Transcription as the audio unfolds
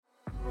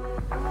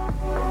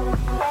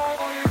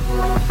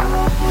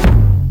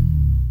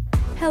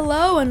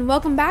and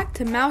welcome back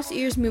to Mouse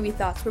Ears Movie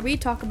Thoughts, where we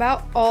talk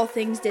about all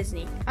things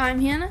Disney.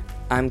 I'm Hannah.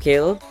 I'm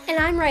Caleb. And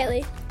I'm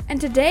Riley.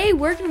 And today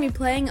we're going to be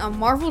playing a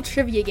Marvel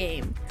trivia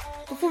game.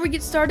 Before we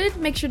get started,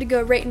 make sure to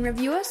go rate and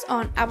review us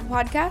on Apple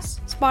Podcasts,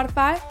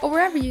 Spotify, or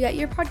wherever you get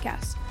your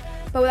podcasts.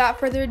 But without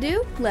further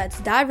ado, let's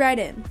dive right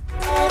in.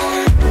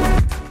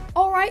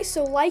 Alright,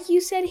 so like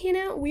you said,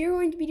 Hannah, we are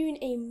going to be doing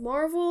a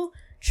Marvel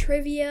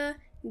trivia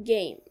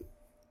game.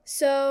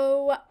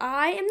 So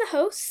I am the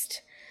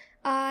host.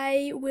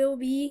 I will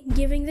be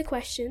giving the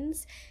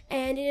questions,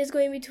 and it is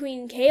going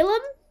between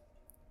Caleb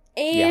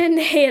and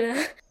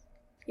Hannah.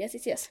 Yes.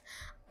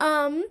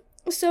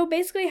 So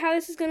basically how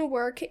this is going to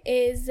work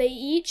is they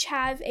each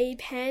have a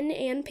pen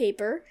and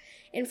paper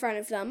in front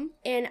of them,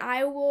 and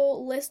I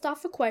will list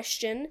off a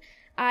question.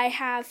 I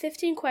have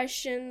 15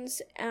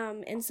 questions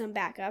and some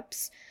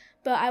backups,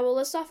 but I will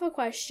list off a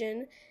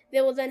question. They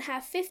will then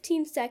have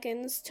 15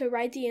 seconds to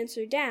write the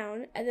answer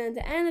down, and then at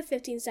the end of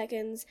 15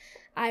 seconds,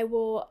 I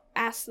will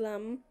ask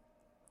them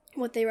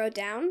what they wrote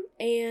down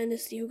and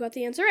see who got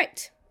the answer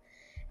right.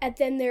 And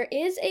then there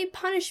is a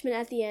punishment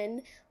at the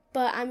end,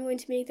 but I'm going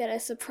to make that a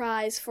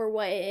surprise for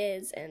what it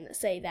is and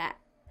say that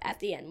at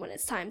the end when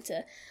it's time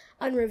to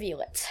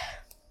unreveal it.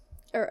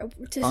 Or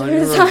it's time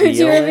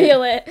to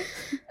reveal it.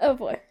 Oh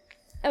boy.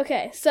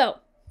 Okay, so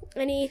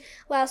any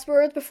last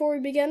words before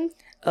we begin?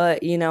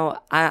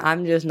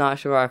 I'm just not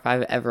sure if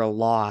I've ever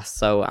lost,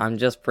 so I'm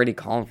just pretty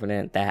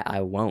confident that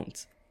I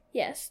won't.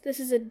 Yes, this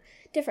is a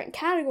different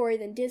category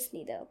than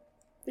Disney, though.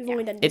 We've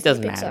only done Disney. It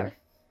doesn't Pixar. matter.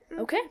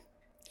 Okay.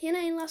 Hannah,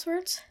 any last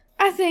words?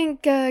 I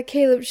think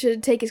Caleb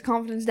should take his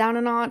confidence down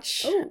a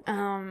notch.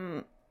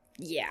 Oh.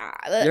 Yeah.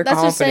 Your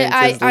let's just say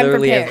confidence is I'm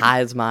literally prepared. as high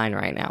as mine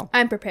right now.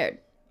 I'm prepared.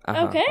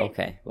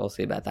 Okay. We'll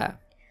see about that.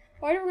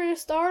 Alright, we're going to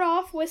start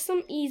off with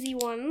some easy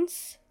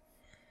ones.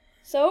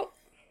 So,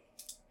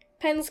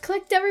 pens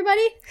clicked,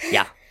 everybody?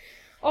 Yeah.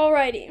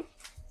 Alrighty.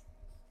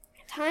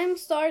 Time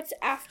starts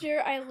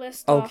after I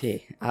list off.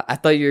 Okay. I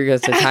thought you were going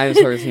to say time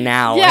starts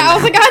now. Yeah, I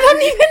was like, I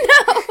don't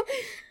even know.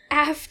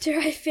 After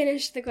I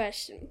finish the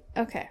question.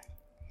 Okay.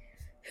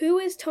 Who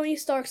is Tony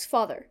Stark's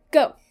father?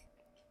 Go.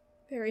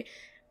 Very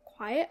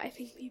quiet. I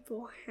think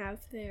people have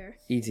their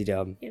Easy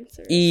dub.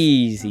 answers.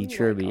 Easy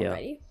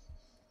trivia.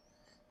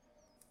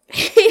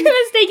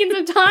 Hannah's taking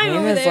some time over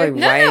Hannah's there.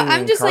 like writing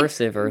I'm in just, like,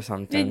 cursive or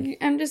something.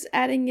 I'm just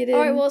adding it in.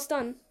 Alright, well, it's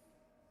done.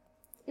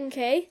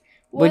 Okay.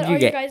 What What'd are you your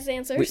get? guys'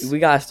 answers? We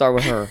got to start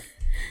with her.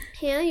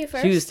 Hannah, you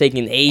first. She was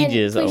taking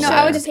ages And over please No, show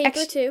I would the just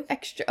paper too.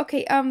 extra.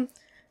 Okay,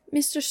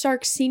 Mr.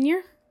 Stark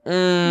Sr.?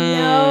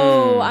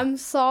 No, I'm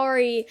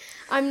sorry.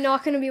 I'm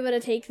not going to be able to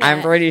take that.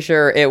 I'm pretty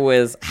sure it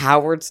was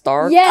Howard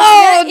Stark. Yes,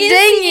 Oh, that is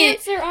dang the it.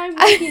 answer I'm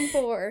looking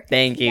for.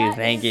 Thank you. That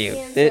is the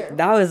answer.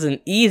 That was an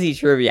easy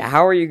trivia.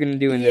 How are you going to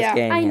do in this Yeah.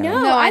 game? I Hannah?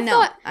 know. No, I I know.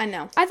 thought- I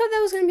know. I thought that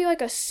was going to be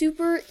like a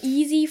super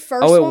easy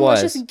first Oh, it one.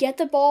 was. Let's just get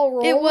the ball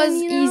rolling. It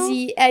was you know?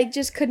 easy. I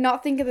just could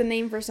not think of the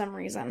name for some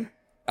reason.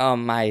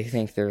 I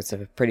think there's a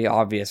pretty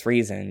obvious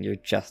reason. You're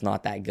just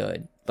not that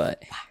good.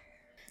 But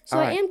So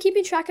All I right. am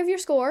keeping track of your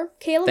score.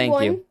 Caleb Thank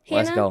 1, you.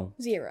 Hannah Let's go.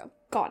 0.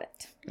 Got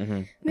it.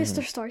 mhm,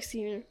 Mr. Stark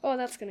Sr. Oh,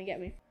 that's going to get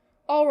me.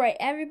 All right,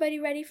 everybody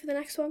ready for the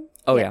next one?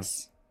 Oh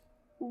Yes.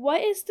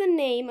 What is the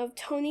name of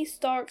Tony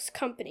Stark's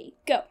company?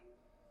 Go.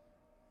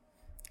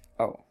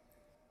 yeah. Oh.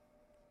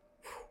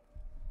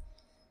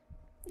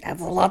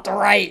 That's a lot to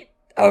write.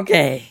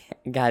 Okay.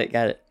 Got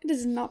it. It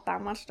is not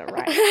that much to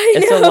write.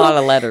 It's a lot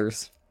of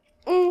letters.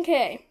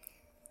 Okay.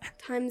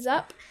 Time's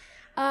up.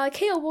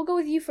 Caleb, we'll go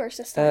with you first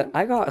this time.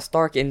 I got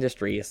Stark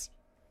Industries.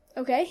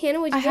 Okay, Hannah,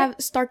 would I you have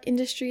Stark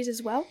Industries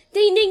as well.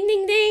 Ding, ding,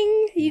 ding,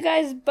 ding. You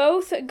guys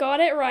both got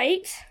it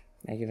right.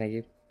 Thank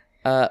you.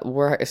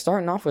 We're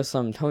starting off with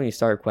some Tony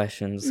Stark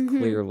questions,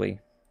 clearly.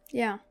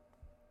 Yeah.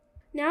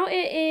 Now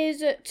it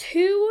is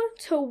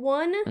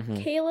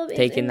 2-1. Caleb is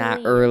Taking in the that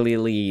lead. early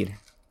lead,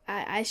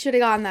 I should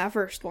have gotten that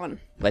first one.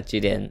 but you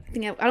didn't.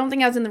 I don't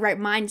think I was in the right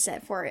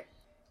mindset for it.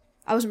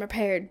 I wasn't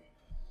prepared.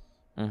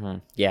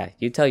 Yeah,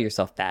 you tell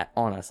yourself that,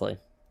 honestly.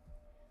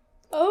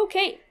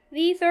 Okay,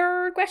 the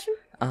third question.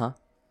 Uh-huh.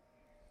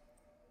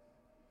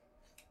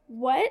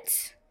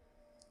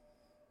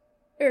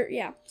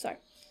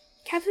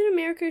 Captain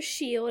America's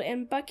shield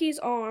and Bucky's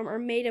arm are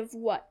made of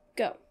what?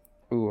 Go.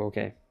 Ooh,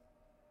 okay.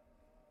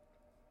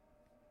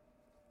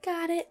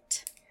 Got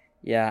it.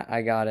 Yeah,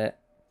 I got it.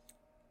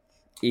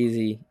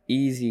 Easy.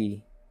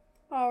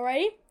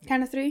 Alrighty.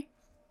 Count of 3.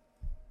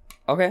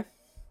 Okay.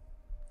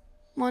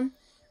 1,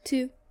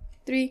 2,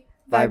 3.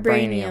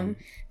 Vibranium.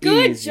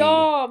 Good Easy.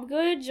 job.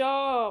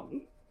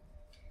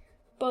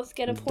 Both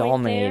get a point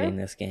Dominating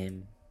there. this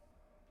game.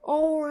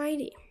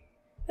 Alrighty.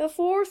 The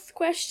fourth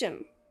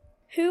question.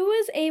 Who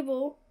was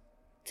able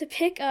to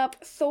pick up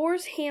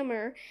Thor's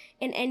hammer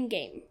in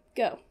Endgame?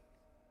 Go.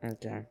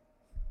 Okay.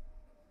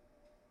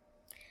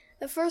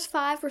 The first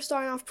 5 were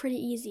starting off pretty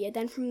easy, and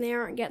then from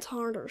there it gets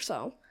harder,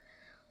 so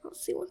let's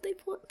see what they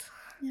put.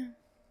 Yeah.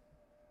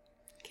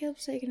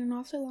 Caleb's taking an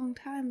awfully long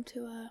time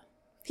to,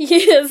 He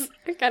is.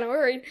 I'm kind of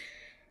worried.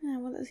 Yeah,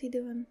 what is he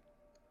doing?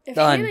 If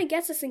Done. Hannah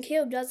gets this and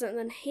Caleb doesn't,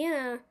 then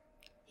Hannah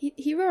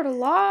He wrote a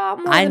lot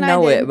more I than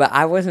know I did. it, but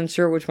I wasn't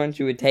sure which one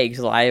she would take,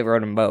 so I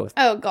wrote them both.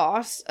 Oh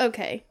gosh.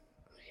 Okay.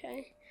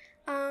 Okay.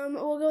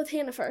 We'll go with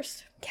Hannah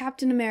first.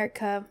 Captain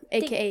America,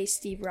 aka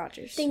Steve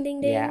Rogers. Ding ding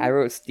ding. Yeah, I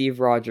wrote Steve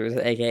Rogers,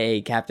 aka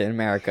Captain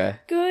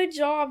America. Good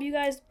job. You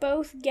guys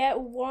both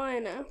get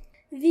 1.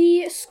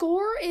 The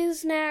score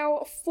is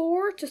now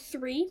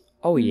 4-3.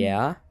 Oh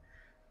yeah.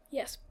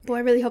 Yes. Boy, I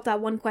really hope that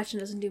one question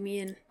doesn't do me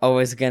in. Oh,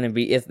 that's gonna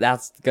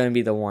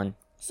be the one.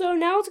 So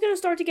now it's going to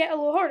start to get a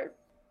little harder.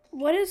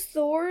 What is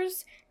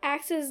Thor's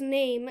axe's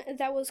name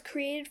that was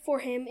created for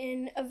him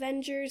in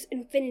Avengers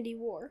Infinity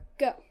War?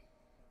 Go.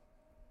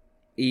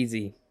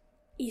 Easy.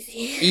 Easy.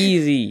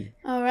 Easy.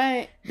 All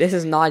right. This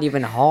is not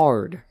even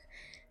hard.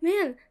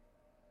 Man.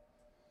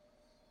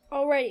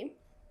 Alrighty.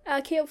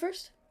 Caleb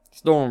first.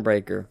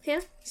 Stormbreaker.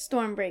 Hannah.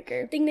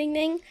 Stormbreaker. Ding ding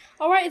ding.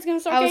 Alright, it's going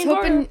to start getting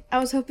harder. I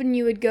was hoping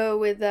you would go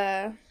with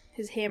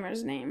his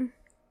hammer's name.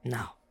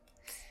 No.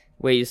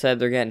 Wait, you said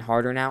they're getting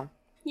harder now?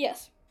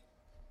 Yes.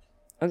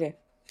 Okay.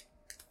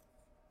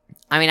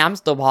 I mean, I'm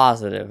still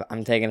positive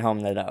I'm taking home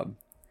the dub.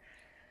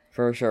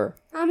 For sure.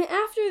 After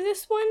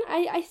this one,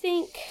 I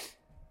think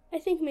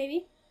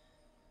maybe.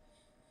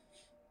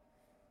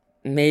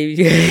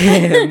 Maybe.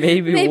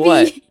 Maybe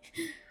what?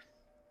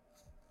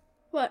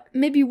 What?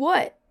 Maybe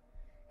what?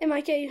 It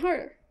might get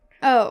harder.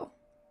 Oh.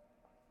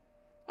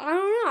 I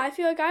don't know. I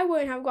feel like I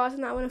wouldn't have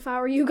gotten that one if I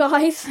were you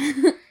guys.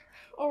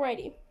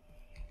 Alrighty.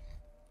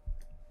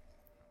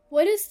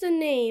 What is the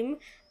name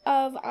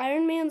of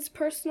Iron Man's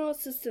personal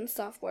assistant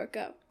software?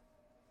 Go.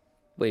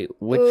 Wait,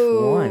 which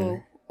Ooh.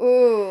 one?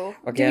 Ooh.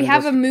 Okay, Do we I'm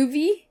have just- a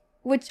movie?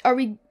 Which are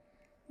we?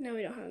 No,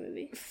 we don't have a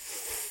movie.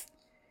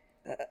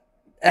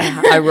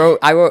 I wrote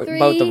both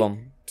 3, of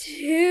them.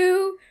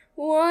 2,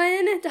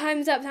 1.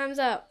 Time's up. Time's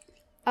up.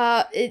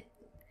 It.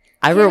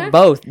 I Hannah? wrote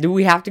both. Do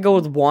we have to go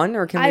with one,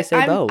 or can we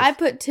say both? I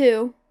put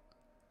 2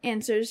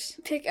 answers.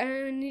 Pick.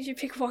 I need you to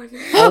pick one.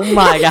 Oh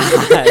my gosh.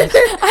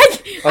 I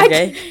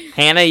Okay,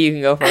 Hannah, you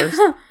can go first.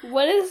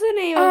 What is the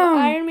name of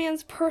Iron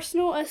Man's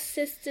personal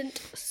assistant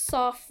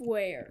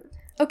software?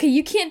 Okay,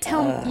 you can't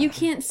tell. You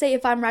can't say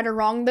if I'm right or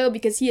wrong though,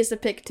 because he has to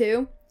pick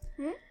 2.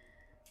 Hmm?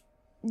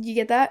 You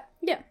get that?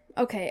 Yeah.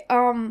 Okay.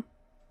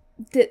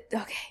 Okay.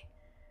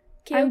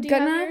 Caleb, do you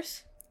have gonna-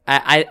 yours?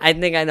 I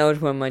think I know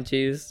which one I might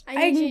choose.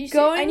 I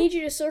need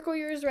you to circle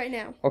yours right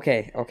now.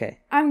 Okay.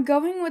 I'm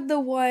going with the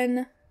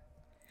one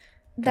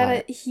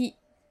that he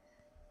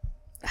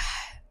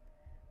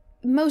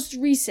most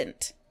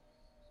recent.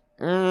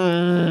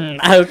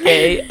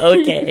 Okay.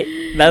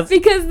 That's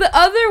Because the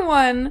other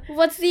one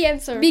What's the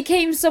answer?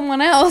 became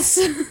someone else.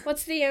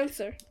 What's the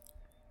answer?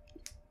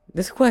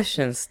 this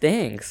question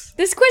stinks.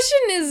 This question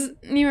is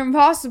near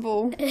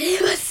impossible.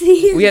 What's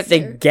the answer? We have to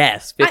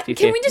guess 50-50.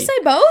 Can we just say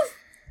both?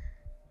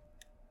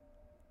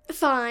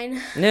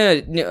 Fine.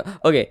 No.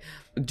 Okay,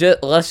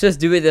 let's just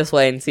do it this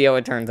way and see how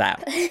it turns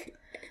out.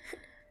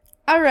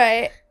 All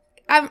right.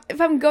 If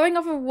I'm going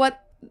off of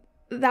what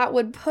that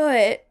would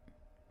put,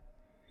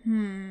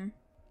 I'm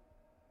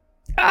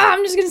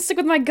just gonna stick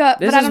with my gut,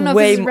 This but I don't know is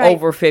way if this is right.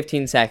 over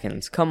 15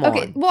 seconds. Come on.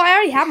 Okay, well, I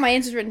already have my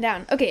answers written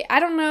down. Okay, I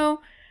don't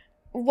know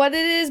what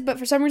it is, but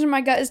for some reason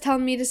my gut is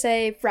telling me to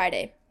say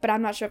Friday, but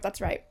I'm not sure if that's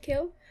right.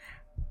 Caleb?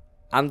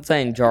 I'm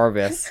saying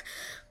Jarvis.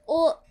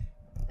 Well,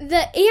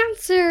 the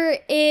answer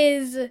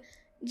is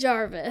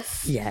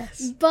Jarvis.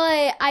 Yes.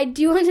 But I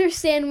do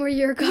understand where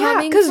you're Yeah,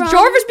 coming because from.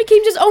 Jarvis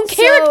became his own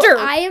character. So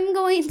I am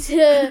going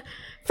to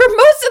For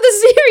most of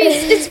the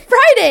series, it's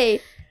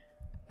Friday.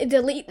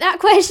 delete that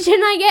question,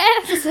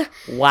 I guess.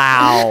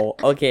 Wow.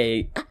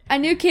 Okay. I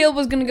knew Caleb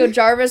was gonna go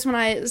Jarvis when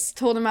I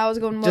told him I was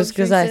going most Just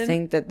because I recent.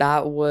 think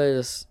that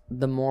was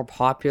the more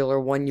popular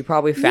one. You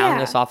probably found Yeah.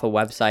 this off a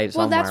website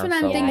Well, somewhere. that's what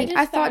I'm so, thinking.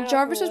 I I just found thought it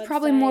Jarvis off was a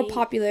probably more website.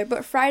 popular,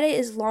 but Friday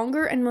is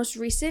longer and most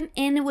recent,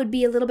 and it would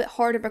be a little bit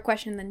harder of a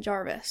question than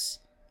Jarvis.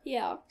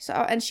 Yeah. So,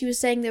 and she was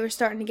saying they were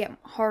starting to get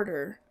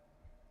harder.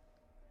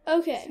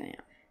 Okay. So, yeah.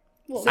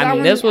 Well, that I mean,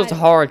 one this was I-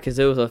 hard because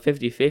it was a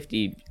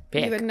 50-50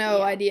 pick. You had no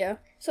Yeah. idea.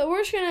 So we're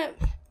just gonna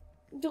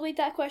delete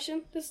that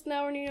question. This is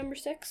now our new number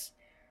 6.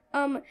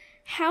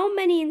 How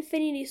many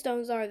Infinity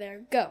Stones are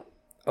there? Go.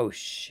 Oh,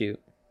 shoot.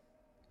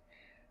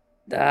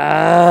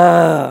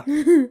 Ah.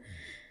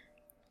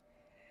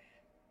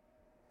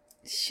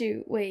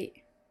 Shoot,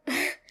 wait.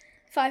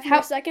 5 How-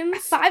 more seconds.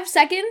 5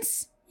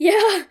 seconds?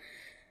 Yeah.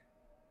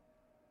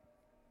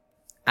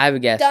 I have a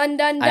guess. Done.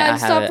 I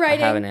Stop have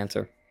writing. I have an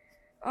answer.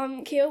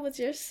 Caleb, what's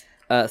yours?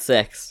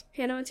 6.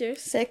 Hannah, what's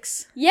yours?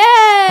 6.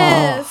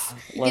 Yes.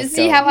 You can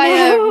see how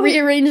I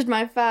rearranged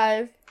my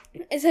 5.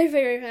 Is my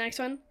favorite for the next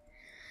one.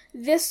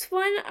 This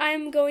one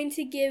I'm going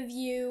to give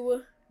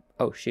you.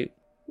 Oh, shoot.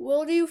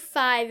 We'll do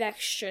 5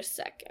 extra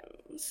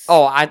seconds.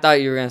 Oh, I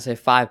thought you were going to say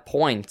 5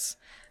 points.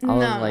 I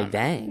was No. like,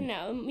 dang.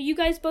 No, you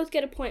guys both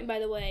get a point, by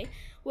the way,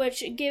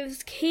 which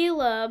gives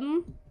Caleb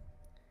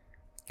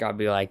Gotta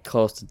be like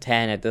close to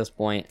 10 at this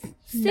point.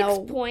 6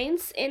 No.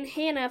 points and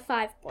Hannah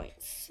 5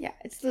 points. Yeah,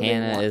 it's the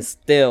Hannah one. is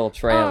still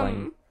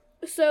trailing.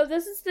 So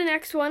this is the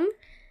next one.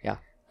 Yeah.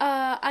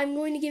 I'm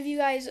going to give you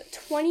guys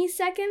 20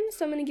 seconds,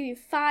 so I'm going to give you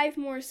 5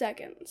 more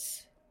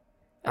seconds.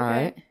 All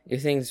right. You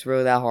think it's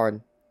really that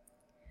hard?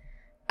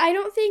 I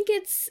don't think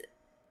it's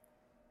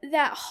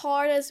that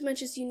hard as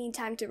much as you need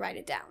time to write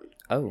it down.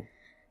 Oh.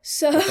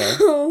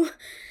 So,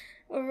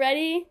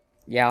 ready?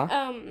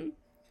 Yeah.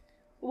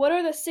 What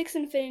are the 6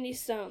 Infinity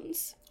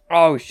Stones?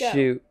 Oh,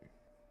 shoot.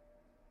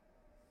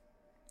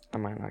 I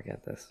might not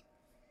get this.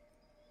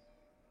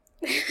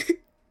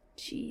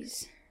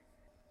 Jeez.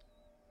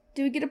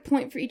 Do we get a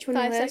point for each one?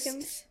 5 on the list?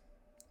 seconds.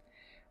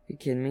 You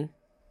kidding me?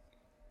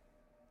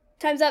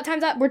 Time's up.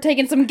 Time's up. We're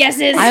taking some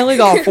guesses. I only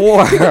got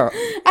 4.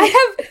 I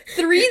have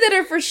 3 that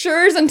are for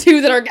sure's and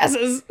 2 that are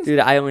guesses. Dude,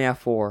 I only have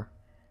 4.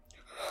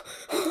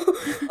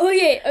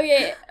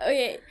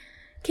 Okay.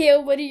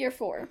 Caleb, what are your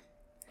 4?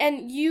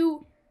 And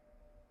you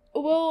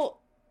will...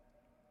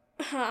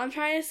 I'm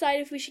trying to decide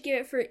if we should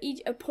give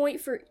it a point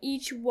for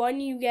each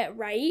one you get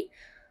right,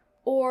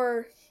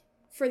 or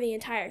for the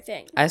entire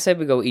thing. I said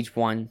we go each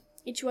one.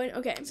 Each one?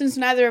 Okay. Since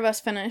neither of us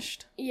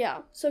finished.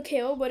 Yeah. So,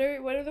 Caleb, what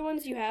are the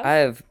ones you have? I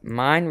have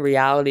mind,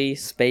 reality,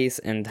 space,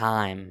 and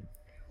time.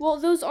 Well,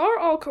 those are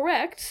all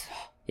correct.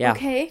 Yeah.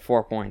 Okay.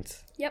 4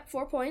 points. Yep,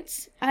 4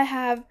 points. I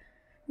have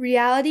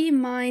reality,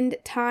 mind,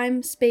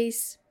 time,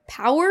 space,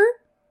 power.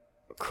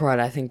 Crud,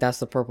 I think that's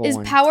the purple Is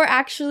one. power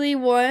actually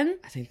one?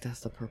 I think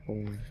that's the purple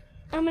one.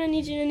 I'm gonna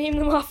need you to name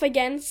them off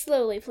again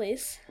slowly,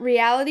 please.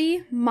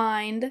 Reality,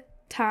 mind,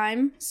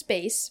 time,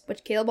 space,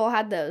 which Caleb all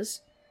had those.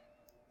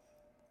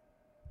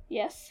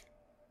 Yes.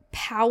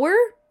 Power?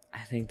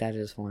 I think that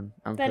is one.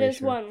 I'm That pretty is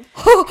sure. one.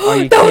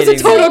 you That was a kidding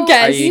me? total Are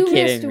guess. you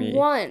missed kidding me?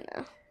 one.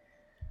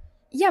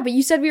 Yeah, but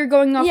you said we were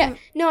going off Yeah. of...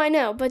 No, I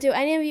know. But do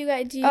any of you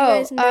guys? Do you Oh,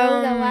 guys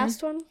know that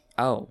last one?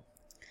 Oh.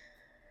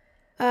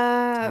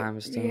 Stone,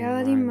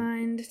 reality, mind.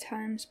 mind,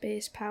 time,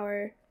 space,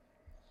 power.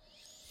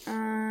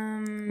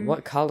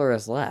 What color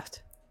is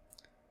left?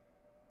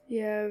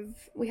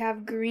 We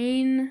have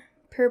green,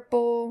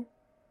 purple,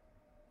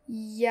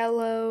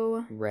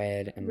 yellow,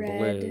 Red and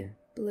red,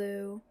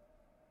 blue,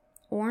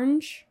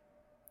 orange.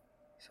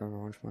 So an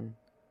orange one.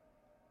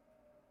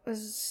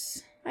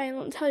 I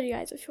won't tell you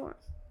guys if you want.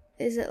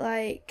 Is it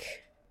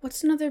like,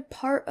 what's another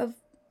part of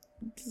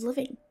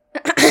living?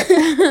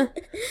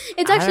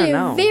 It's I actually don't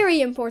know. a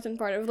very important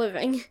part of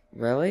living.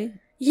 Really?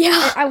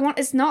 Yeah.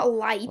 It's not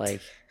light.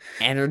 Like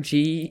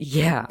energy?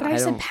 Yeah. but I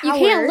said don't. power.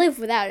 You can't live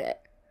without it.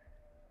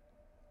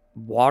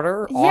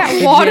 Water? Yeah,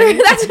 Oxygen? water.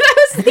 That's what I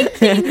was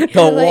thinking.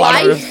 The Like,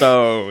 water life.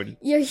 stone.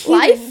 You're human.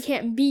 Life? You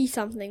can't be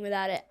something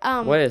without it.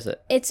 What is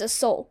it? It's a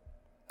soul.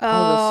 Oh,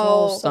 the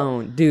soul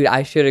stone. Dude,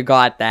 I should have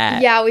got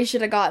that. Yeah, we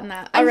should have gotten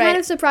that. I'm All right. kind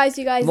of surprised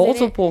you guys didn't.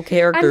 Multiple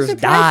characters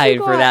surprised died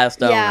you for got- that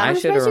stone. Yeah, I I'm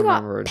should have surprised you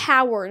got remembered.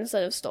 power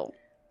instead of stone.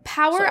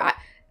 Power,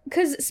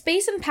 because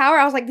space and power,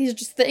 I was like, these are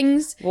just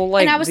things. Well,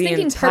 like, I was the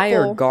thinking entire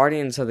purple.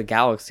 Guardians of the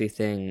Galaxy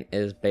thing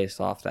is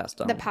based off that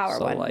stone. The power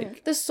so, one.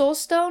 Like, The soul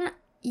stone,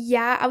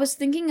 yeah, I was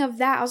thinking of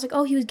that. I was like,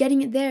 oh, he was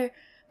getting it there.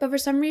 But for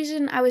some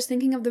reason, I was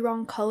thinking of the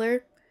wrong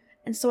color.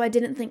 And so I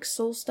didn't think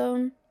soul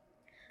stone.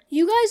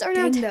 You guys are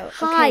now Dang, though.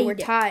 tied. Okay, we're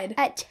tied.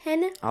 At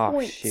 10 oh,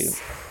 points.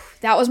 shoot.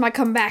 That was my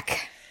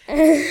comeback.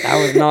 That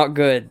was not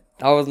good.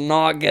 That was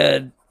not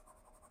good.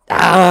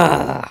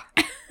 Ah!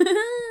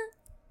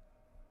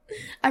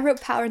 I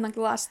wrote power in like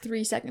the last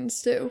 3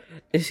 seconds too.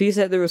 She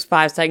said there was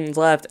 5 seconds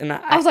left, and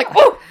I was like,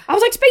 oh! I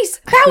was like, space!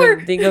 I Power!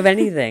 couldn't think of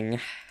anything.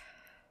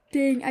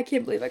 Dang, I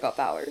can't believe I got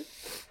power.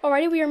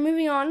 Alrighty, we are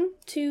moving on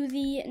to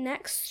the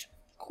next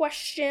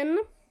question.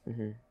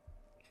 Mhm.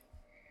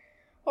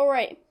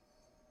 Alright.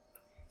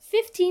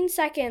 15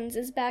 seconds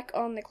is back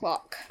on the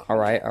clock. All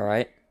right.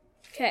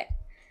 Okay.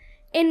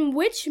 In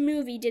which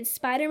movie did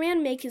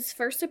Spider-Man make his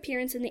first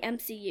appearance in the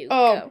MCU?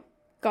 Oh. Go.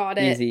 Got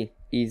it.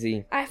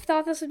 Easy. I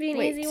thought this would be an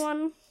Wait. easy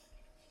one.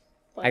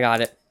 I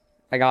got it.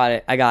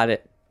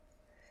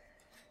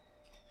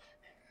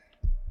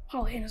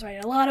 Oh, Hannah's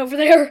writing a lot over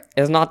there.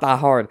 It's not that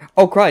hard.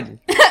 Oh, crud.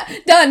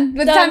 Done.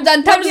 Time's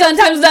done. Time's done.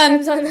 Time's done.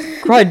 Time's done.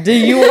 Crud, do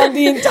you want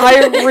the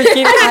entire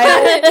freaking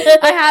island?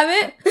 I have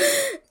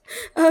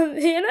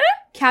it. Hannah?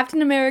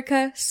 Captain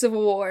America,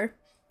 Civil War.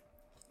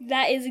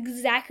 That is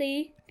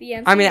exactly the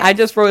answer. I mean, I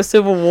just wrote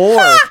Civil War.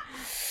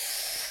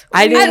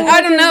 I didn't.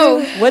 I don't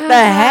know. What the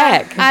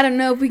heck? I don't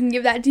know if we can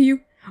give that to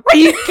you. Are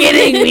you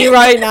kidding me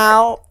right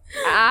now?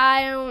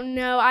 I don't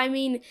know. I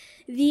mean,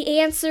 the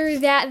answer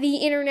that the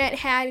internet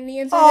had and the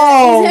answer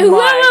Oh that is...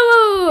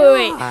 my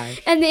Wait.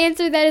 Gosh. And the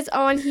answer that is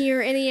on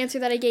here and the answer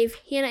that I gave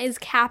Hannah is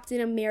Captain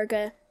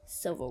America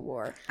Civil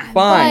War.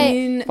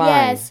 Fine. But, Fine.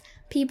 yes,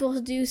 people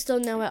do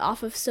still know it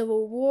off of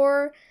Civil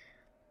War.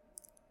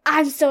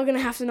 I'm still going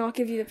to have to not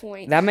give you the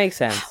point. That makes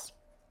sense.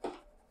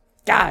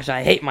 Gosh,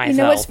 I hate myself.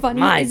 You know what's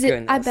funny? My is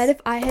goodness. I bet if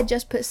I had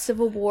just put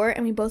Civil War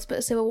and we both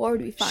put Civil War,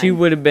 we'd be fine. she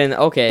would have been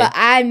okay. But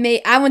I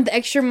went the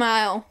extra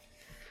mile.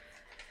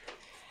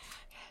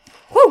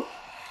 Whew.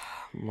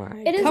 My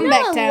It is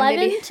Comeback now time, 11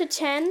 baby. to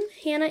 10.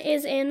 Hannah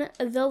is in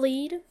the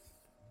lead.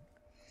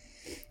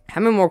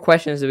 How many more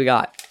questions do we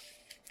got?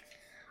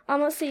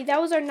 Let's see. That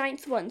was our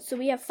 9th one, so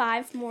we have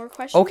 5 more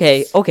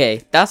questions.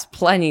 Okay. That's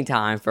plenty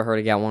time for her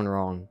to get one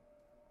wrong.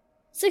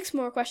 6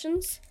 more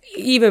questions.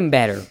 Even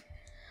better.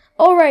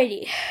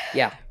 Alrighty.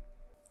 Yeah.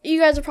 You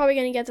guys are probably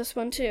gonna get this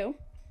one too.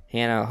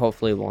 Hannah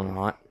hopefully will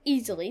not.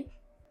 Easily.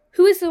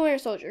 Who is the Winter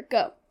Soldier?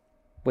 Go.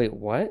 Wait,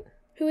 what?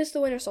 Who is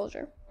the Winter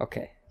Soldier?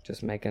 Okay,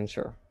 just making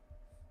sure.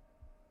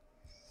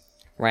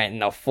 Writing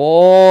the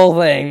full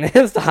thing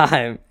this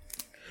time.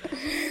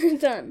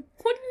 Done.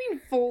 What do you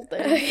mean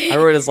folded? I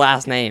wrote his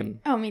last name.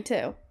 Oh, me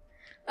too.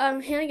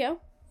 Hannah, go.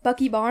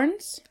 Bucky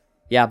Barnes.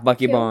 Yeah,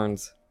 Bucky Cool.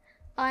 Barnes.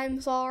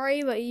 I'm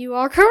sorry, but you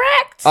are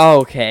correct.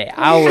 Okay,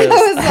 I I was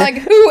was. like,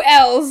 who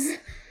else?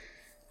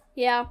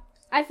 Yeah.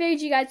 I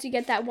figured you guys would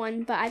get that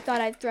one, but I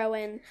thought I'd throw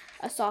in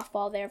a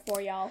softball there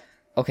for y'all.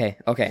 Okay.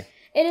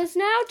 It is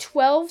now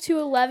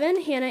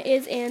 12-11. Hannah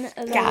is in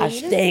the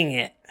Gosh lead. dang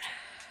it.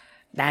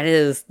 That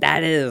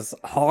is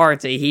hard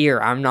to hear.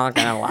 I'm not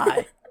gonna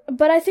lie.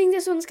 But I think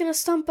this one's gonna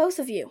stump both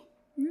of you.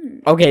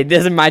 Okay,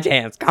 this is my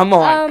chance. Come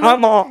on,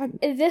 come on.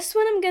 This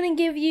one I'm gonna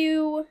give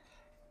you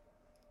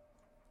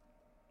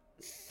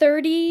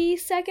 30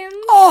 seconds.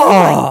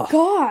 Oh,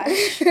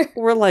 Gosh.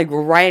 we're like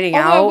writing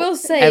Although I out will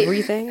say-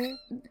 everything.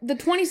 The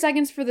 20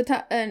 seconds for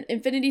the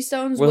Infinity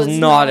Stones Was was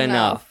not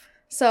enough.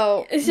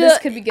 So, So, this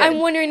could be good. I'm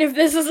wondering if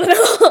this is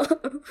enough.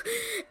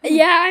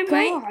 Yeah, I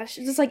might. Gosh,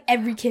 it's just like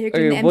every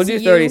character in the Okay, MCU. we'll do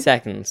 30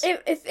 seconds.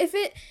 If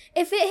it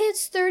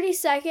hits 30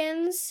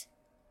 seconds,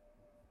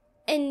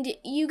 and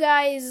you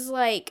guys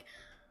like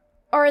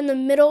are in the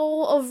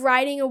middle of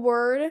writing a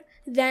word,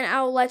 then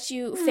I'll let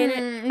you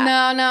finish. No,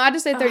 I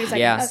just say 30 seconds.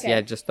 Yeah, Okay.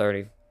 yeah, just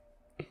 30.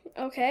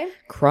 Okay.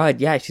 Crud,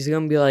 yeah, she's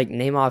gonna be like,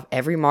 name off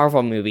every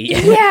Marvel movie.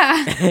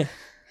 Yeah.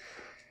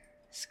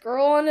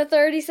 Scroll on to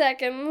 30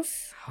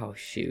 seconds. Oh,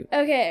 shoot.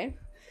 Okay.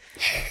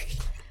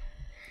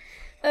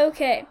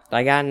 Okay.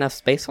 I got enough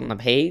space on the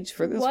page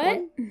for this What?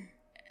 one?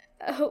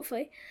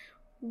 Hopefully.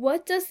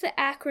 What does the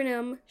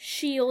acronym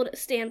SHIELD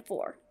stand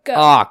for? Go.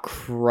 Oh,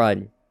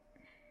 crud.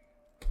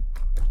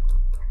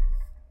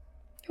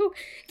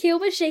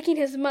 Caleb is shaking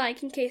his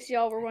mic in case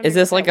y'all were wondering. Is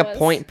this what like that a was.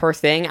 point per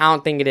thing? I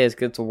don't think it is,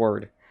 'cause it's a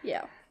word.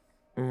 Yeah.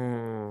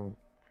 Mm.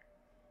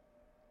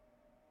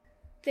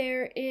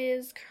 There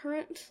is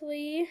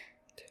currently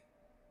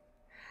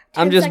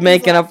I'm 10 just seconds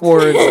making up left.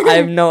 words. I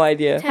have no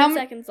idea. 10 How m-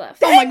 seconds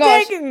left. Oh my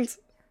gosh. Seconds.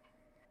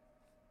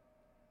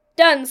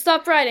 Done.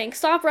 Stop writing.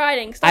 Stop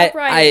writing. Stop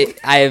writing.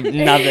 I have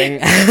nothing.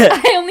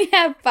 I only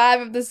have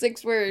 5 of the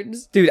 6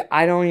 words. Dude,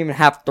 I don't even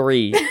have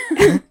 3.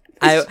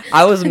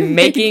 I was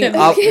making them.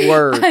 up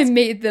words. I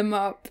made them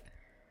up.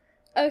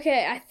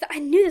 Okay, I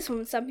knew this one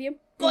would stump you.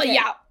 Well, Okay.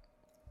 yeah.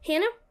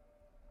 Hannah?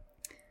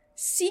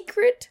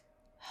 Secret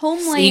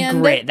Homeland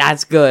Secret.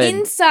 That's good.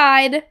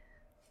 inside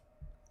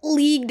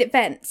League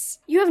Defense.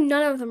 You have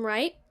none of them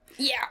right.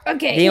 Yeah.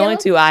 Okay. The only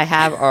 2 I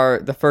have are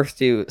the first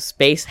 2,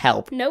 Space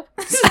Help. Nope.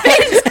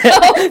 Space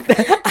Help.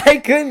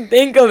 I couldn't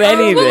think of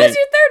anything. What was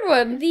your third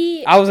one?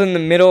 The I was in the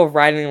middle of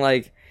writing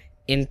like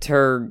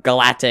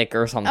intergalactic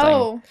or something.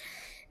 Oh.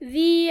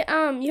 you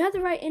had the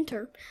right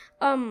enter.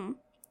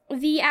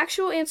 The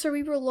actual answer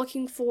we were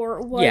looking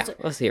for was Yeah,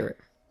 let's hear it.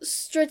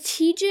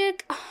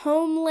 Strategic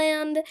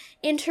Homeland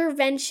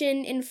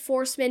Intervention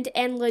Enforcement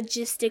and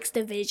Logistics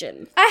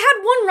Division. I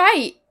had one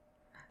right.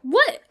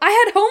 What? I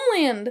had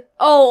Homeland.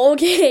 Oh,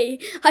 okay.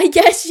 I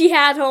guess she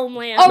had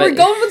Homeland. Oh, But we're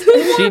going with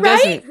who's She more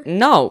right? doesn't.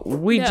 No,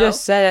 we No.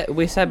 just said it.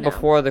 We said No.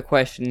 before the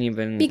question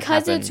even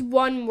Because happened. it's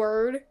one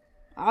word,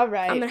 All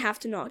right. I'm gonna have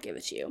to not give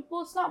it to you.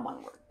 Well, it's not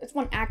one word. It's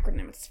one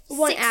acronym. It's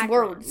One 6 acronym.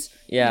 words.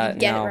 Yeah, You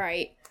get no. it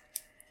right.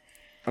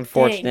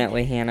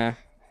 Unfortunately, Hannah.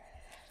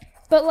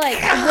 But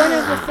like one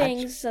of the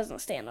things doesn't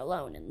stand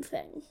alone in the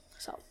thing.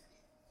 So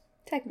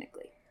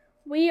Technically.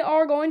 we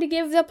are going to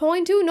give the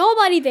point to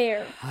nobody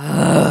there.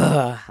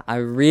 I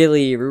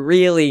really,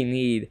 really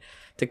need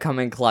to come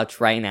in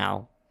clutch right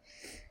now.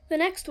 The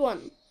next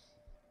one.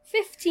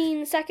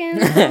 15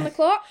 seconds on the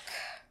clock.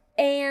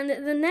 And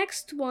the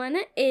next one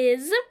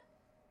is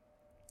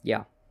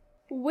Yeah.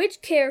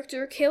 which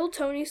character killed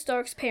Tony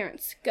Stark's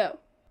parents? Go.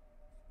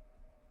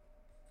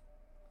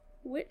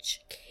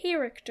 Which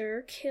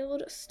character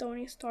killed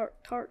Tony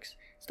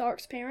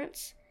Stark's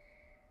parents?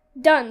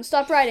 Done.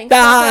 Stop writing.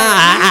 Stop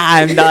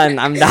I'm done.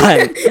 I'm done.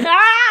 writing.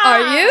 Ah!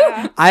 Are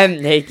you?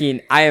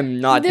 I am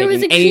not There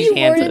was a taking any key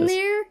word chances. in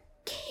there.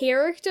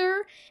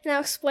 Character. And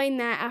I'll explain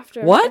that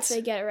after What? if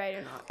they get it right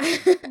or not.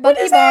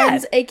 Bucky is that?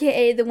 Barnes,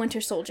 aka the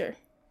Winter Soldier.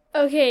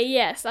 Okay,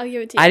 yes, I'll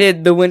give it to you. I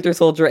did the Winter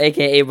Soldier,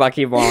 aka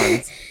Bucky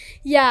Barnes.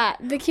 Yeah,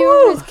 the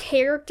keyword is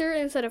character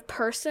instead of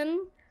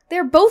person.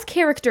 They're both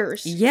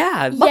characters.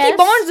 Yeah. Bucky Yes.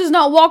 Barnes does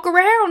not walk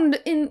around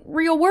in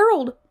real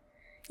world.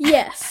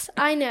 Yes,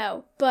 I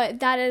know, but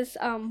that is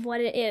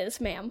what it is,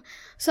 ma'am.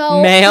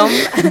 So,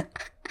 Ma'am.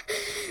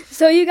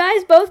 so you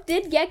guys both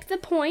did get the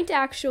point,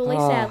 actually,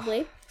 Oh.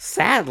 sadly.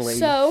 Sadly.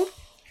 So,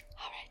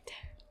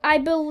 I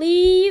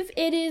believe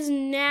it is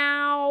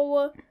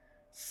now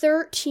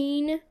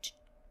 13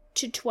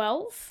 to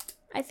 12.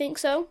 I think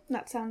so.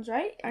 That sounds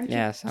right. Aren't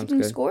Yeah, you sounds keeping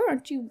good. score?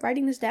 Aren't you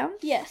writing this down?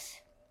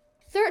 Yes.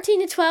 13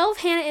 to 12,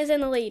 Hannah is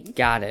in the lead.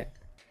 Got it.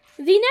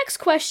 The next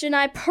question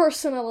I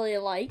personally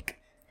like.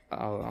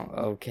 Oh,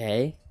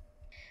 okay.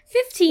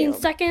 15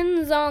 Caleb.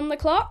 seconds on the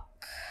clock.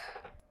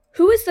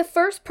 Who is the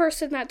first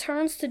person that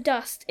turns to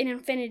dust in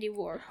Infinity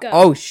War? Go.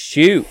 Oh,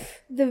 shoot.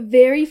 The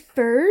very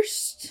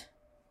first.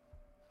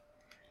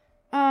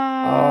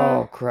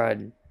 Oh,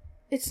 crud.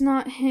 It's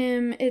not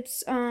him.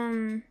 It's 5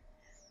 I'm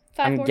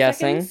more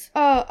guessing. seconds.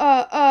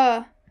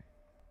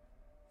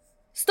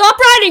 Stop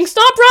writing!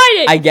 Stop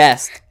writing! I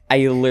guessed.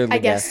 I literally I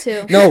guessed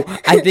too. No,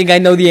 I think I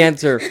know the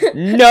answer.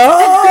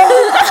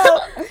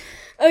 No!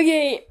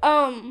 Okay,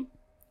 Hannah,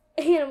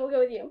 we'll go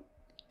with you.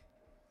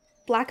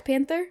 Black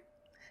Panther?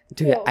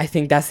 Dude, Whoa. I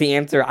think that's the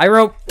answer. I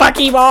wrote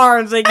Bucky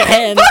Barnes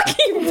again.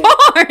 Bucky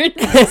Barnes!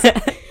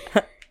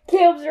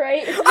 Caleb's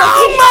right.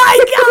 Oh my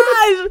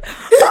gosh!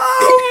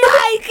 Oh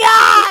my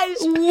gosh!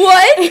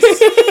 What?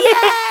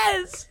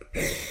 Yes!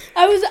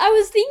 I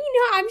was thinking,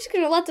 I'm just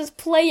gonna let this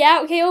play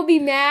out. Caleb be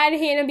mad,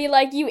 Hannah be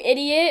like, you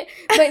idiot.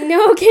 But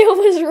no, Caleb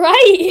was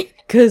right.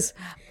 Cause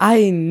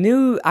I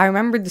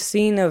remembered the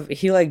scene of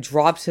he like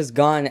drops his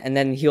gun and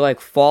then he like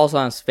falls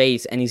on his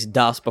face and he's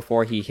dust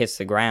before he hits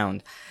the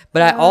ground.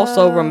 But I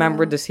also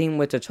remembered the scene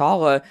with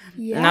T'Challa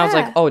and I was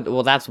like, oh,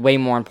 well, that's way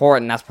more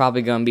important. That's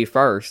probably gonna be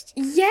first.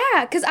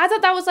 Yeah, because I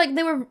thought that was like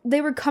they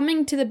were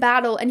coming to the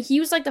battle, and he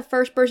was like the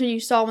first person you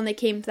saw when they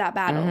came to that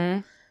battle.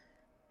 Mhm.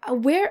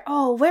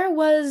 Where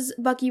was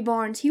Bucky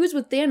Barnes? He was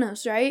with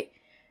Thanos, right?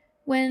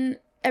 When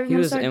everyone He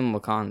was started... in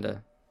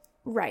Wakanda.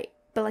 Right,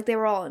 but like they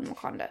were all in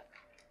Wakanda.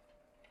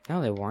 No,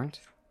 they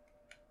weren't.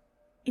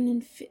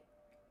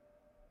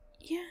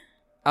 Yeah.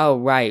 Oh,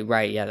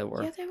 right, yeah, they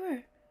were. Yeah, they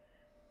were.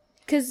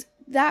 Because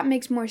that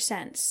makes more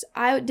sense.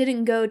 I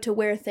didn't go to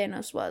where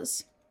Thanos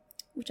was,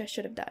 which I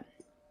should have done.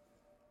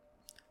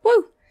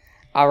 Woo!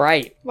 All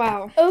right.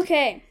 Wow.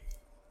 Okay.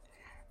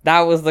 That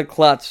was a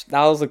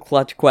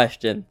clutch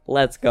question.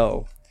 Let's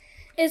go.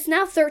 It's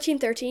now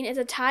 13-13. It's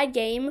a tied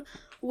game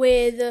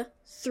with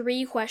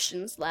 3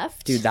 questions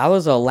left. Dude, that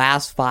was a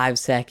last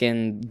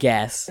 5-second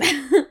guess.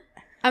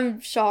 I'm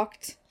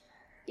shocked.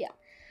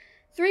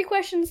 3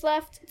 questions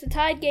left. It's a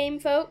tied game,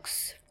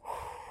 folks.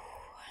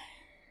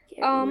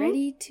 Get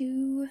ready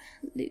to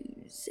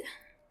lose.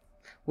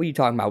 What are you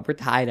talking about? We're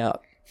tied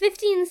up.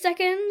 15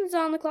 seconds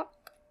on the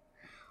clock.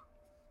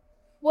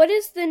 What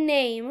is the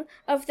name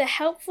of the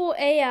helpful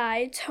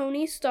AI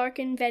Tony Stark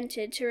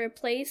invented to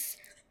replace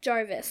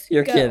Jarvis?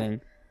 You're Go.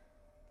 kidding.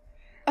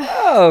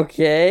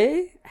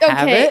 Okay.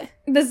 Have it.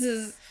 This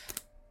is...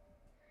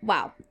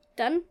 Wow.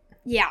 Done?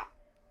 Yeah.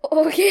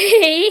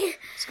 Okay.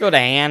 Let's go to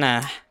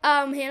Hannah.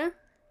 Hannah?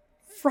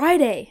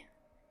 Friday.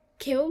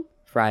 Caleb?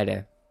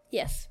 Friday.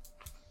 Yes.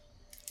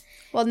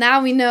 Well,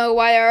 now we know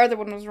why our other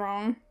one was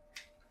wrong.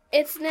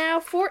 It's now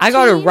 14. I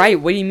got it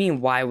right. What do you mean,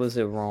 why was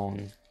it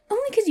wrong?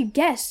 Only because you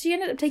guessed. You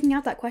ended up taking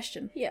out that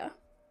question. Yeah.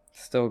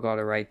 Still got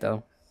it right,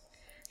 though.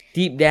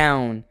 Deep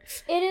down.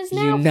 It is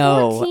now You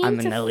know 14 I'm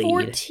in to the lead.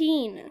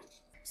 14.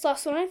 So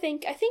last one, I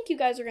think you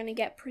guys are going to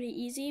get pretty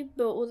easy,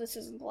 but well, this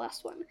isn't the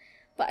last one.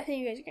 But I think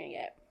you guys are going to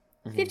get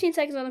it. Mhm. 15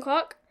 seconds on the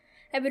clock.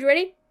 Everybody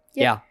ready?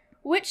 Yeah.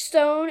 Which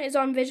stone is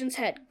on Vision's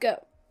head?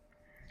 Go.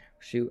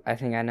 Shoot, I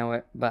think I know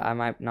it, but I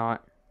might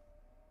not.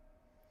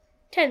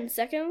 10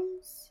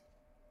 seconds.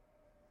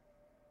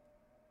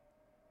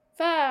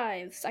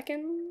 5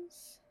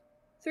 seconds.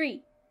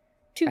 3,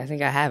 2, I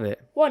think I have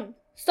it. 1.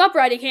 Stop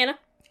writing, Hannah.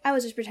 I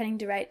was just pretending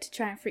to write to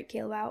try and freak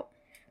Caleb out.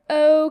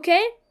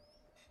 Okay.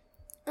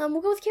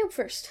 We'll go with Caleb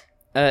first.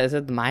 Is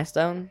it the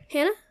milestone?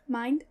 Hannah?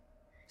 Mind?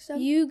 So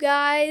You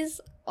guys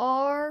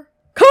are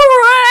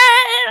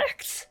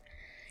correct!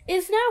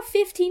 It's now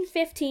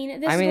 15-15.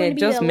 This I is mean, going to it be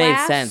just the made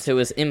last sense. It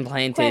was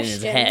implanted in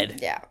his question. head.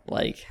 Yeah.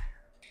 Like,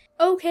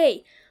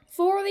 Okay,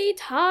 for the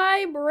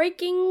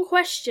tie-breaking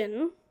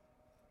question,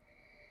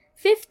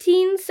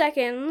 15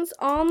 seconds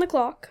on the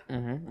clock.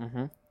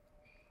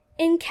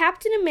 In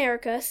Captain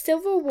America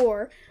Civil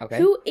War, okay.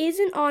 who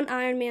isn't on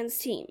Iron Man's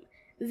team?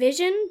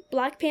 Vision,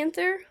 Black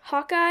Panther,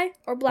 Hawkeye,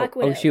 or Black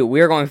Widow? Oh, shoot,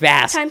 we're going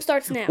fast. Time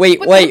starts now. Wait,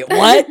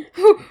 what?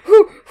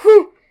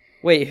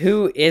 Wait,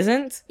 who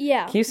isn't?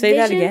 Yeah. Can you say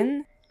that Vision,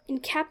 again? In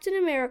Captain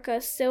America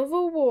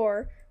Civil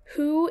War,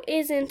 who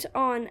isn't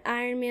on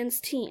Iron Man's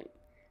team?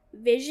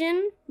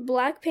 Vision,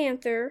 Black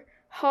Panther,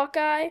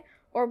 Hawkeye,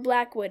 or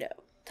Black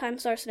Widow? Time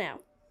starts now.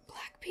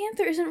 Black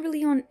Panther isn't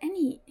really on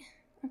any...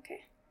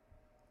 Okay.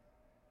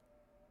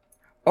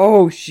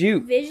 Oh,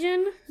 shoot.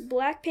 Vision,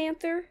 Black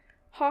Panther,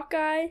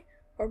 Hawkeye,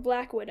 or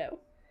Black Widow?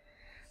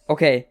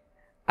 Okay,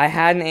 I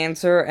had an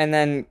answer and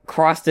then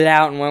crossed it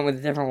out and went with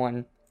a different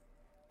one.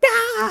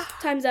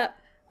 Time's up.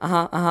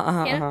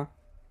 Uh-huh.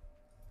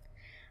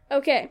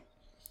 Okay.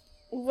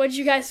 What'd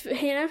you guys...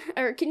 Hannah?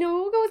 Or, no,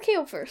 we'll go with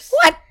Caleb first.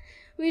 What?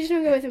 We just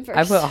want to go with him first.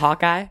 I put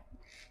Hawkeye.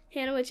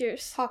 Hannah, what's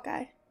yours?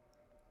 Hawkeye.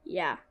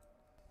 Yeah.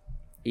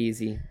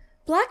 Easy.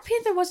 Black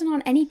Panther wasn't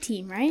on any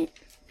team, right?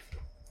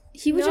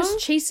 He was No? just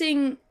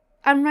chasing...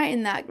 I'm right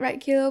in that, right,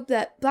 Caleb?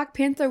 That Black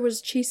Panther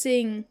was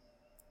chasing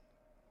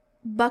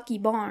Bucky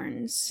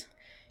Barnes.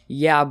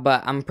 Yeah,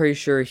 but I'm pretty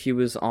sure he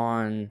was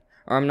on...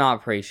 Or I'm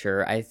not pretty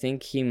sure. I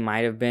think he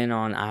might have been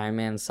on Iron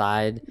Man's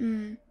side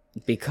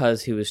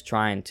because he was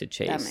trying to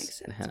chase That makes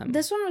sense. him.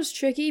 This one was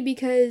tricky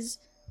because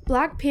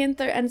Black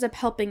Panther ends up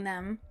helping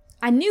them.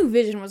 I knew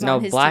Vision was No,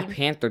 on his Black team.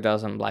 Panther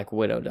doesn't. Black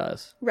Widow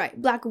does. Right.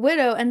 Black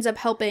Widow ends up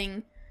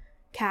helping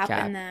Cap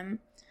and them.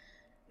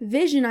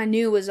 Vision, I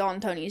knew, was on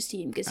Tony's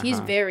team because he's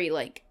very,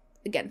 like,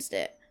 against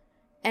it.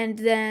 And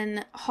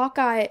then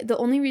Hawkeye, the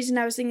only reason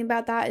I was thinking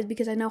about that is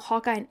because I know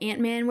Hawkeye and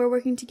Ant-Man were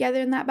working together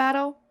in that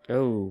battle.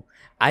 Oh,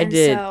 I And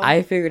did. so-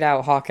 I figured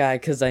out Hawkeye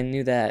because I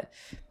knew that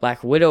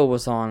Black Widow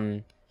was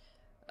on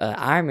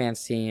Iron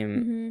Man's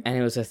team, and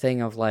it was a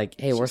thing of like,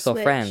 hey, She we're still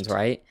friends, switched.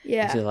 right?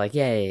 Yeah. And she's like,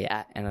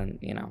 yeah, and then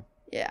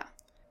Yeah.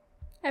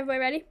 Everybody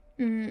ready?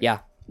 Yeah.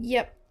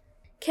 Yep.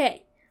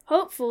 Okay.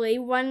 Hopefully,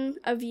 one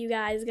of you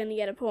guys is going to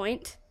get a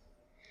point.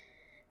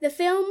 The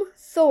film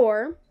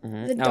Thor,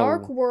 The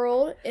Dark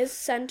World, is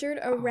centered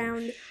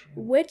around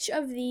which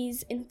of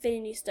these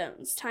Infinity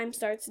Stones? Time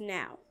starts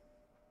now.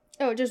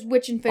 Oh, just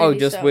which Infinity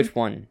just Stone? which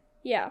one?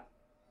 Yeah.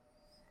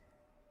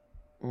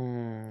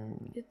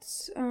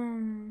 It's,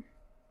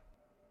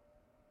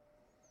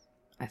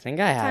 I think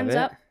I have Time's it.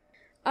 up.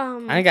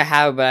 I think I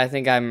have it, but I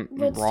think I'm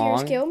What's yours,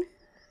 wrong. Caleb?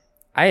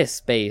 I have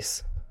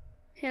space.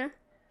 Hannah?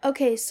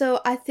 Okay,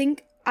 so I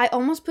think I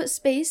almost put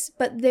space,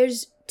 but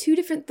there's two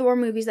different Thor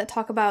movies that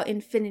talk about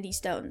Infinity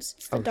Stones.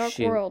 It's the Dark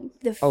World.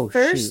 The Oh,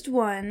 first shoot.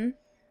 one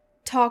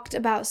talked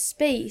about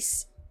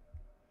space,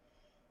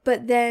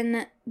 but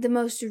then the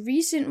most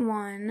recent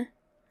one,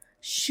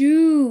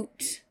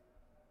 shoot,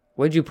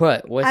 What'd you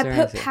put? What's I your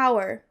put answer?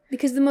 power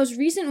because the most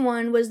recent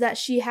one was that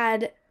she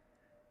had.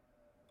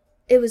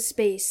 It was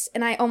space,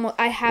 and I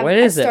What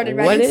is it? started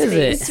What writing is it?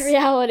 space. It's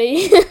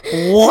reality. What?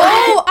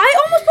 Oh, I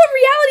almost put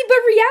reality, but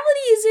reality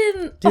is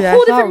in Dude, a I whole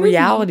thought different movie.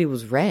 reality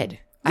was red.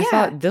 I Yeah.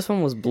 thought this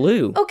one was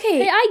blue.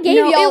 Okay, Hey, I gave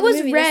no, you all it the was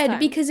movie this red time.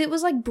 because it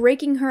was like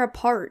breaking her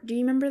apart. Do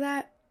you remember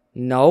that?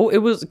 No, it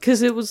was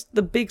because it was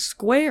the big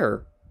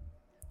square.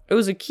 It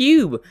was a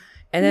cube,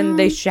 and then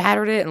they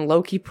shattered it, and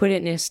Loki put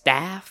it in his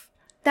staff.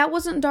 That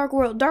wasn't Dark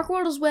World. Dark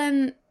World is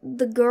when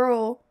the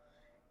girl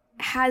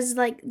has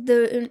like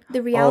the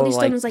reality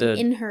stone like is like the-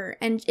 in her,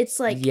 and it's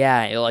like,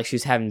 Yeah, like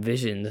she's having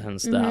visions and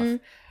stuff. Mhm.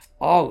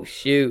 Oh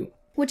shoot!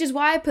 which is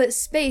why I put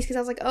space because I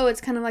was like, oh,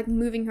 it's kind of like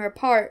moving her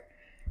apart,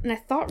 and I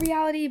thought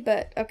reality,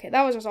 but okay,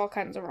 that was just all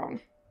kinds of wrong.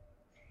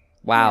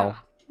 Wow,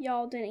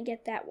 Y'all didn't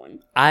get that one.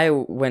 I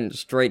went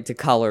straight to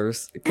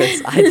colors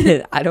because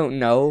I don't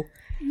know.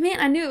 Man,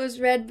 I knew it was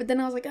red, but then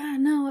I was like, oh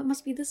no, it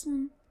must be this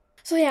one.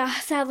 So yeah,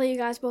 sadly you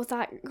guys both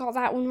got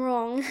that one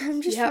wrong.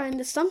 I'm just Yep. trying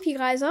to stump you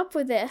guys up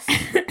with this.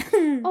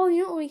 Oh,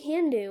 you know what we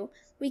can do?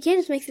 We can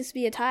just make this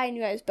be a tie and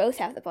you guys both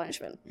have the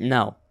punishment.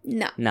 No,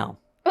 No. no.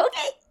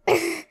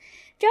 Okay.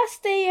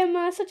 Just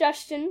a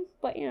suggestion,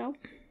 but you know,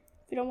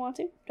 if you don't want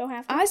to, don't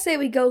have to. I say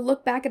we go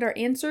look back at our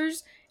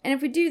answers, and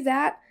if we do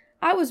that,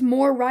 I was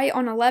more right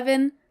on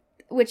 11,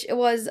 which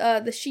was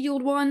the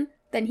shield one,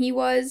 than he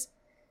was.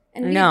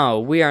 And we- No,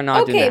 we are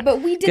not doing Okay, that.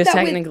 but we did Because that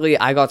with... technically,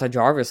 I got the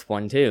Jarvis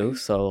one too.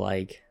 So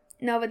like,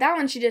 No, but that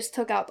one she just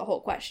took out the whole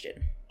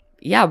question.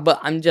 yeah, but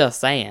I'm just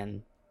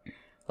saying,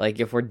 like,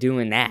 if we're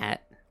doing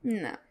that,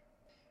 No.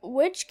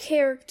 Which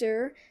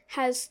character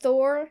has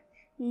Thor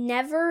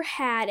never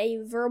had a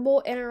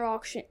verbal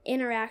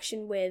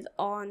interaction with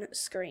on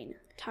screen?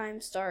 Time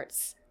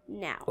starts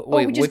now.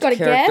 wait, we just which gotta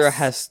character guess?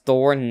 has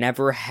Thor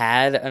never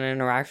had an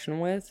interaction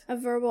with? A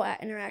verbal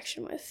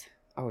interaction with.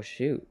 Oh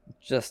shoot,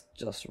 just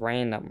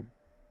random.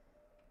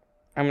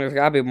 I mean, there's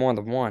gotta be more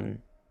than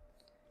one.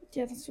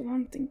 Yeah, that's what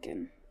I'm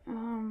thinking. I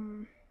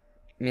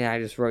mean, I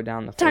just wrote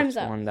down the Time's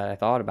first up. one that I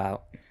thought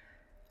about.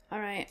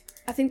 Alright.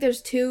 I think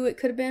there's two it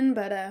could have been,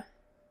 but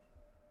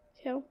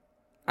Kill?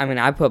 I mean,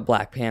 I put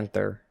Black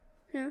Panther.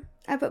 Yeah.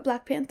 I put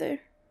Black Panther.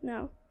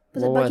 No.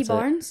 Was What it Bucky was it?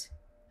 Barnes?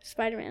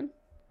 Spider-Man.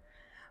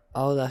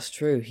 Oh, that's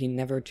true. He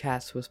never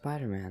chats with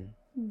Spider-Man.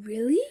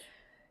 Really?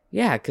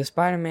 Yeah, because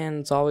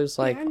Spider-Man's always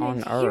like I on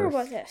didn't hear Earth.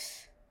 about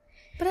this.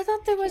 But I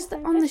thought there was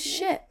on the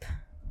ship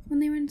when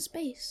they were in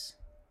space.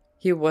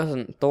 He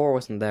wasn't. Thor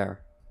wasn't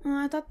there.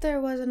 I thought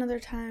there was another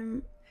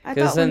time. I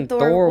 'Cause thought when then Thor,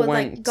 Thor would,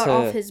 went got to-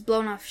 off his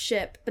blown off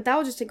ship, but that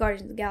was just a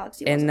Guardians of the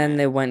Galaxy. And wasn't then it?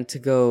 they went to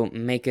go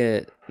make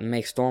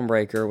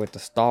Stormbreaker with the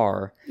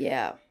star.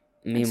 Yeah,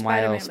 Meanwhile,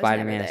 Spider-Man was never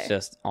Spider-Man's there.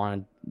 just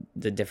on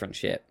the different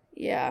ship.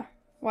 yeah.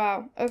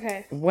 Wow.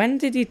 Okay. When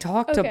did he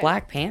talk to Okay.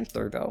 Black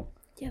Panther though?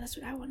 Yeah, that's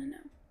what I want to know.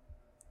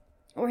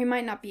 Or he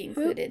might not be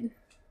included.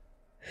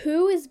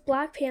 Who is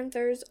Black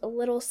Panther's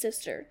little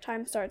sister?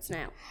 Time starts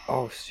now.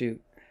 Oh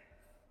shoot.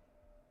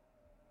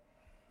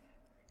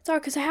 Sorry,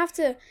 because I have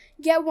to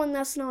get one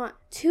that's not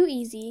too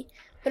easy,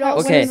 but How-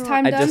 also Okay, when is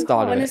time I done? just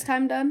thought of When it. is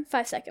time done?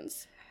 5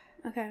 seconds.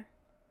 Okay.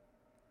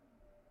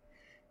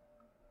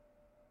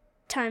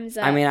 Time's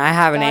up. I mean, I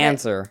have an Got it.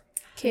 answer.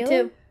 Me Caleb?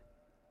 too.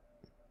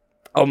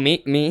 Oh,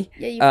 me?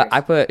 Yeah, you first.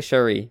 I put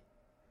Shuri.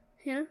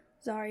 Yeah.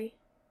 Sorry.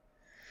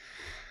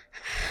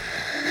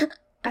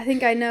 I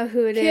think I know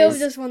who it is. Caleb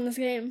just won this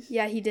game.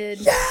 Yeah, he did.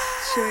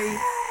 Sure.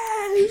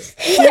 Let's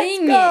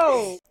Dang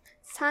go.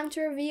 It's time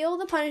to reveal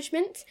the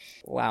punishment.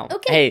 Wow.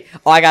 Okay. Hey,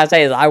 all I gotta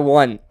say is I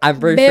won. I'm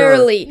pretty sure.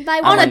 Barely. By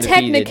On one. a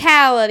undefeated.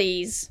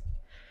 technicalities.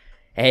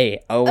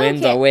 Hey, a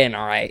win's Okay. a win,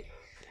 alright.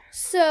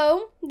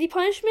 So, the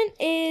punishment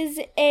is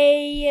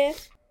a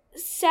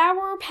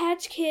Sour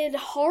Patch Kid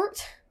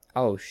heart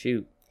Oh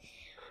shoot.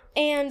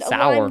 and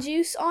Sour. lime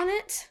juice on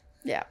it.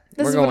 Yeah,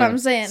 this We're is what going I'm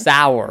saying.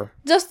 Sour.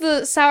 Just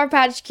the Sour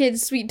Patch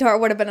Kids sweet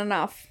tart would have been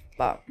enough,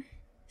 but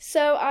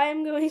So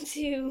I'm going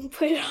to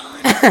put it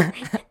on.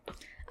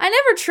 I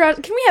never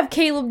trust. Can we have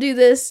Caleb do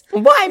this?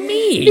 Why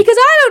me? Because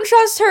I don't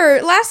trust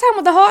her. Last time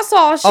with the hot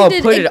sauce, she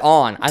did put it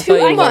on. I too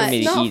thought you much. wanted me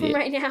to Not eat from it.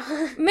 right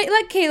now.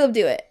 Let Caleb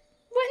do it.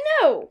 What?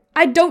 No.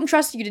 I don't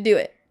trust you to do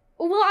it.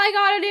 Well, I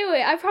gotta do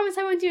it. I promise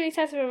I won't do an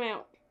excessive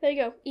amount. There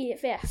you go. Eat it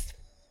fast.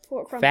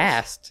 Before it crumbles.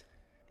 Fast.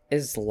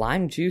 Is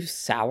lime juice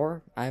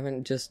sour? I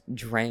haven't just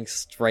drank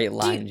straight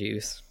lime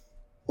juice.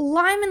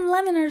 Lime and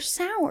lemon are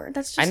sour.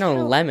 That's just I know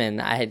how- lemon.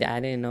 I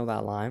didn't know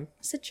about lime.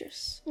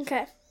 citrus.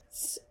 Okay.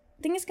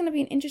 I think it's gonna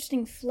be an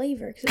interesting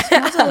flavor because it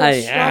smells a little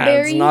Yeah,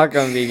 strawberry. it's not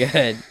gonna be good.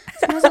 It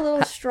smells a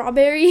little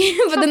strawberry,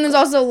 but then there's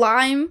also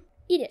lime.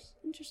 Eat it.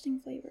 Interesting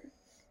flavor.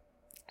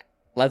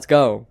 Let's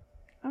go.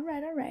 All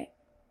right, all right.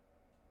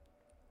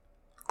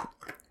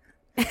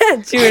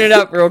 Chewing it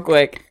up real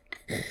quick.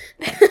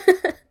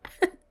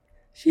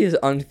 She is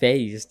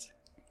unfazed.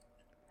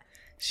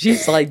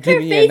 She's like, Her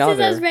give me face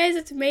another. is as red as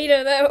a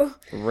tomato, though.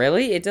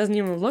 Really? It doesn't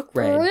even look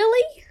red.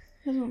 Really?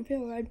 Doesn't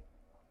feel right.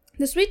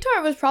 The sweet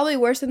tart was probably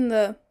worse than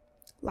the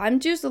lime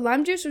juice. The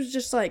lime juice was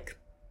just like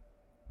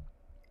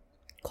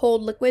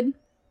cold liquid.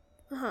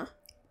 Uh-huh.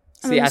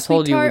 See, I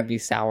told you it would be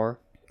sour.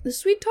 The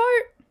sweet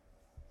tart,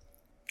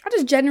 I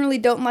just generally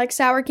don't like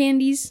sour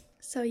candies.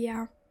 So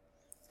yeah,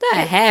 The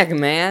heck,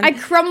 man?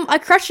 I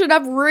crushed it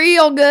up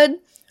real good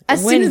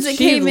as when soon as it she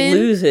came in.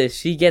 loses,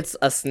 she gets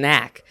a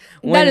snack.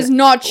 That is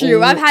not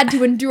true. I've had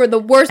to endure the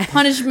worst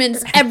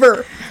punishments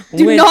ever.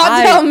 Do When not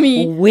I tell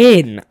me.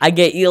 Win. I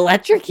get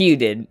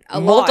electrocuted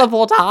A lot.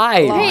 multiple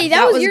times. lot. Hey, that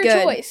that was was your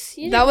good. choice.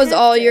 You That didn't was have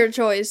all to. your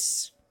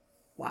choice.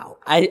 Wow.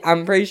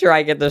 I'm pretty sure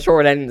I get the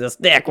short end of the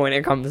stick when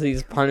it comes to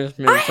these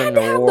punishments I had and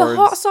to have awards. the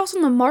hot sauce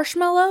on the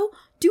marshmallow.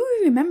 Do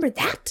you remember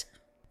that?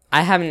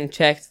 I haven't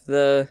checked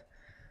the.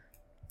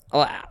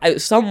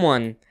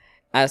 Someone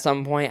at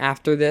some point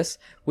after this,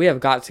 we have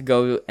got to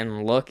go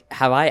and look.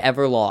 Have I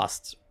ever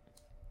lost?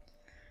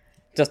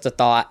 Just a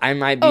thought. I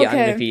might be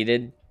Okay.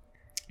 undefeated.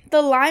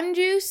 The lime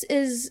juice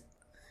is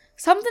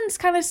something's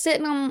kind of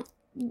sitting on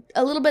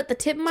a little bit the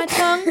tip of my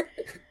tongue,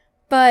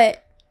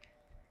 but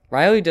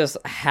Riley just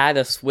had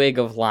a swig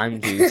of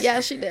lime juice. yeah,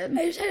 she did.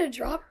 I just had a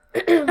drop.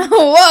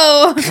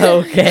 Whoa.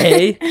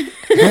 Okay.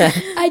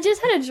 I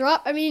just had a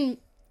drop. I mean,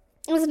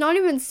 it's not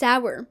even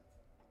sour.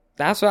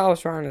 That's what I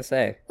was trying to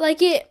say. Like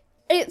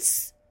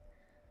it's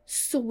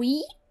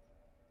sweet,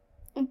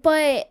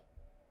 but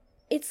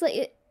it's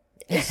like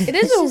It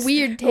is a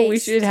weird taste. We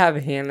should have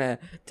Hannah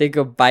take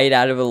a bite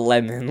out of a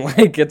lemon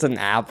like it's an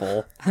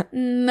apple.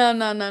 No.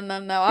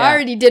 I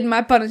already did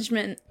my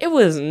punishment. It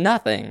was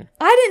nothing.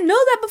 I didn't know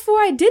that before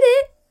I did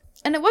it.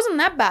 And it wasn't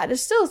that bad.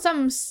 There's still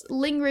something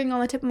lingering on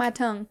the tip of my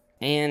tongue.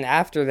 And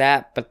after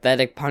that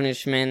pathetic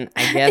punishment,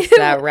 I guess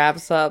that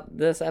wraps up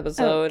this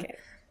episode.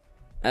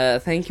 Okay.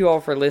 Thank you all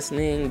for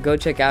listening. Go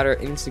check out our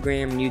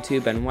Instagram,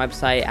 YouTube, and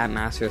website at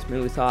Masters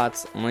Movie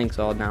Thoughts. Links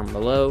all down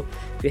below.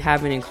 If you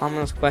have any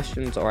comments,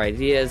 questions, or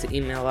ideas,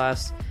 email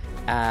us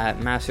at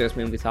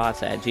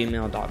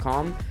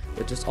mastersmoviethoughts@gmail.com,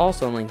 which is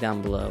also linked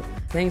down below.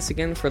 Thanks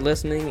again for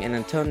listening, and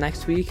until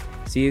next week,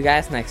 see you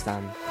guys next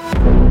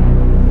time.